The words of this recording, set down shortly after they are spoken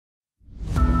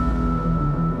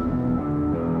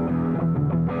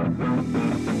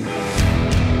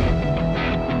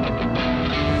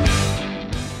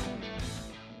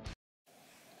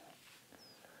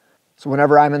So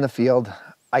whenever I'm in the field,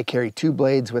 I carry 2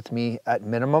 blades with me at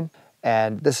minimum,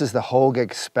 and this is the Hogue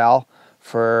Expel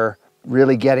for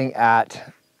really getting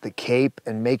at the cape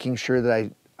and making sure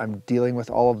that I'm dealing with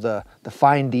all of the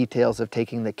fine details of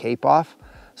taking the cape off.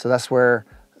 So that's where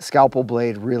scalpel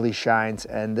blade really shines,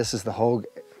 and this is the Hogue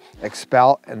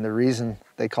Expel, and the reason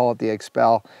they call it the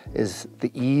Expel is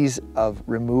the ease of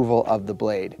removal of the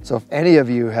blade. So if any of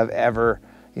you have ever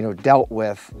dealt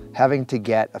with having to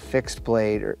get a fixed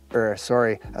blade or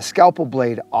a scalpel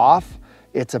blade off,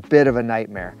 it's a bit of a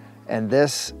nightmare. And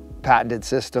this patented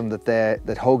system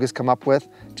that Hogue has come up with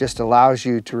just allows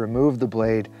you to remove the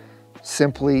blade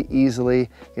simply, easily.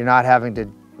 You're not having to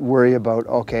worry about,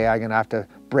 okay, I'm gonna have to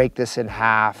break this in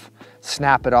half,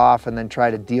 snap it off, and then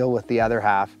try to deal with the other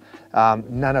half.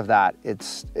 None of that.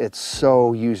 It's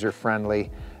so user-friendly,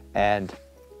 and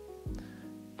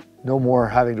no more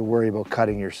having to worry about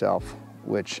cutting yourself,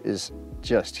 which is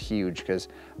just huge, because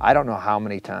I don't know how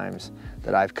many times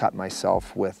that I've cut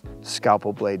myself with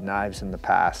scalpel blade knives in the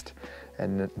past,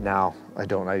 and now I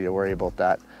don't need to worry about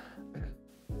that.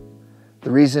 The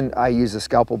reason I use a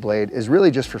scalpel blade is really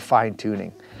just for fine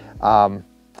tuning.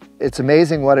 It's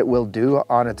amazing what it will do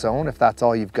on its own if that's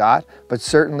all you've got, but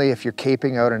certainly if you're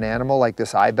caping out an animal like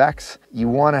this ibex, you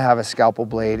want to have a scalpel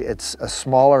blade. It's a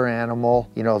smaller animal,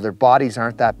 their bodies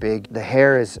aren't that big, the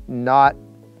hair is not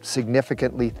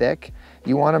significantly thick.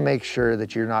 You want to make sure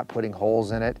that you're not putting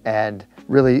holes in it, and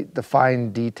really the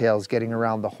fine details, getting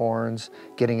around the horns,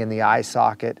 getting in the eye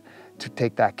socket to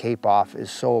take that cape off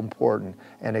is so important,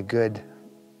 and a good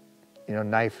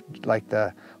knife like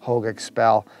the Hogue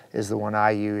Expel is the one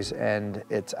I use, and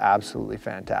it's absolutely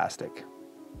fantastic.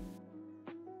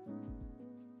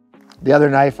 The other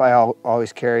knife I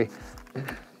always carry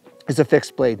is a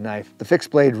fixed blade knife. The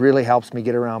fixed blade really helps me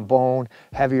get around bone,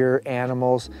 heavier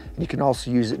animals, and you can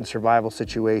also use it in survival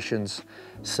situations.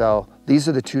 So these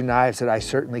are the 2 knives that I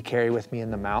certainly carry with me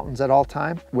in the mountains at all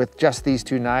time. With just these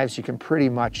 2 knives, you can pretty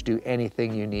much do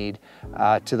anything you need,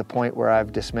 to the point where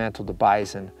I've dismantled a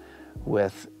bison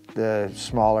with the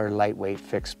smaller, lightweight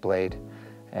fixed blade,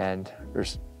 and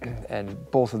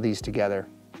both of these together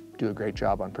do a great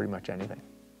job on pretty much anything.